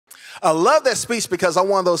I love that speech because I'm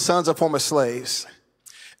one of those sons of former slaves.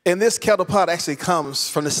 And this kettle pot actually comes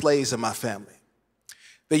from the slaves in my family.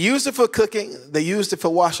 They used it for cooking, they used it for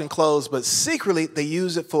washing clothes, but secretly they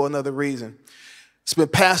used it for another reason. It's been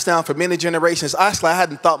passed down for many generations. Actually, I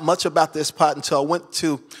hadn't thought much about this pot until I went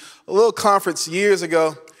to a little conference years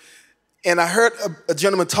ago, and I heard a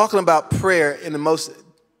gentleman talking about prayer in the most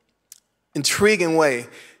intriguing way.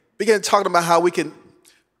 Began talking about how we can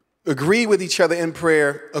agree with each other in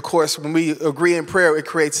prayer. Of course, when we agree in prayer, it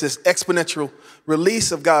creates this exponential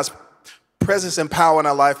release of God's presence and power in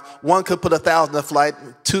our life. One could put 1,000 to flight.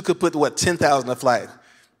 Two could put, 10,000 to flight.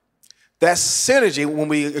 That's synergy when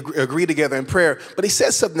we agree together in prayer. But he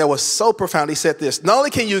said something that was so profound. He said this: not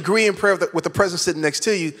only can you agree in prayer with the person sitting next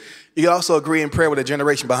to you, you can also agree in prayer with a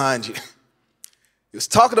generation behind you. He was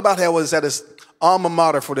talking about how he was at his alma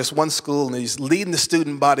mater for this one school, and he's leading the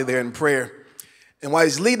student body there in prayer. And while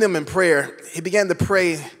he's leading them in prayer, he began to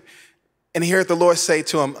pray, and he heard the Lord say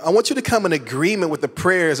to him, I want you to come in agreement with the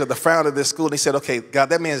prayers of the founder of this school. And he said, okay, God,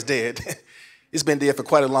 that man's dead. He's been dead for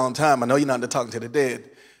quite a long time. I know you're not into talking to the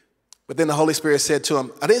dead. But then the Holy Spirit said to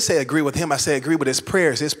him, I didn't say agree with him. I said agree with his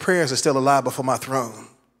prayers. His prayers are still alive before my throne.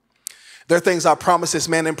 There are things I promised this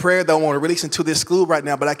man in prayer that I want to release into this school right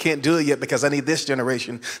now, but I can't do it yet because I need this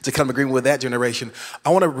generation to come agreement with that generation. I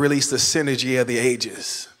want to release the synergy of the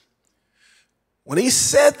ages. When he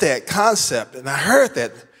said that concept, and I heard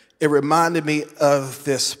that, it reminded me of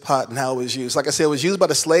this pot and how it was used. Like I said, it was used by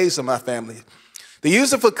the slaves of my family. They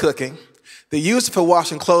used it for cooking. They used it for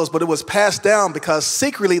washing clothes, but it was passed down because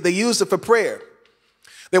secretly they used it for prayer.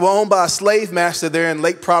 They were owned by a slave master there in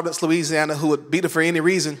Lake Providence, Louisiana, who would beat them for any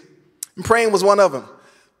reason. And praying was one of them.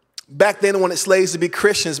 Back then, they wanted slaves to be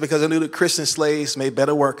Christians because they knew that Christian slaves made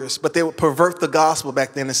better workers. But they would pervert the gospel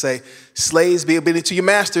back then and say, slaves, be obedient to your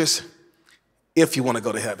masters if you want to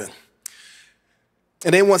go to heaven.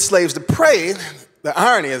 And they want slaves to pray. The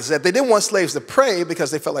irony is that they didn't want slaves to pray because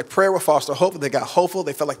they felt like prayer would foster hope. If they got hopeful,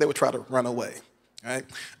 they felt like they would try to run away. Right?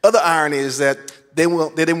 Other irony is that they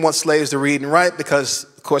didn't want slaves to read and write because,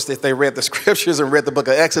 of course, if they read the scriptures and read the book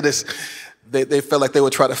of Exodus, they felt like they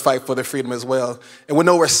would try to fight for their freedom as well. And we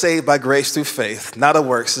know we're saved by grace through faith, not of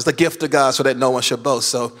works. It's the gift of God so that no one should boast.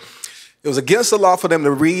 So it was against the law for them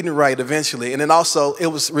to read and write eventually. And then also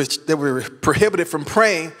they were prohibited from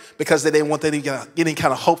praying because they didn't want any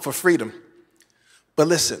kind of hope for freedom. But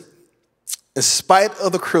listen, in spite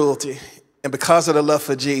of the cruelty and because of the love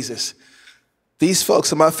for Jesus, these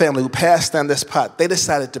folks in my family who passed down this pot, they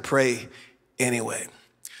decided to pray anyway.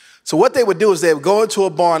 So what they would do is they would go into a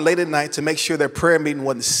barn late at night to make sure their prayer meeting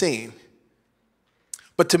wasn't seen.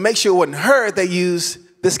 But to make sure it wasn't heard, they used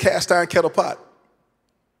this cast iron kettle pot.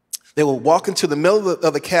 They would walk into the middle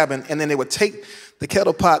of the cabin, and then they would take the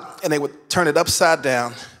kettle pot and they would turn it upside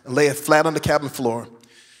down and lay it flat on the cabin floor.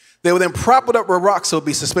 They would then prop it up with rocks so it would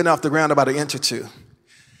be suspended off the ground about an inch or two.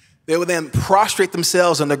 They would then prostrate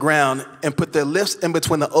themselves on the ground and put their lips in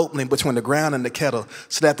between the opening between the ground and the kettle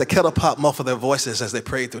so that the kettle pot muffled their voices as they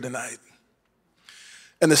prayed through the night.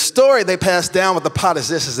 And the story they passed down with the pot is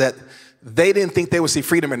this, is that they didn't think they would see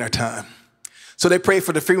freedom in their time. So they prayed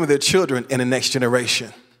for the freedom of their children in the next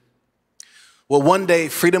generation. Well, one day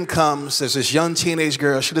freedom comes. There's this young teenage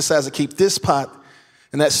girl. She decides to keep this pot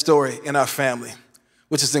and that story in our family,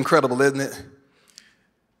 which is incredible, isn't it?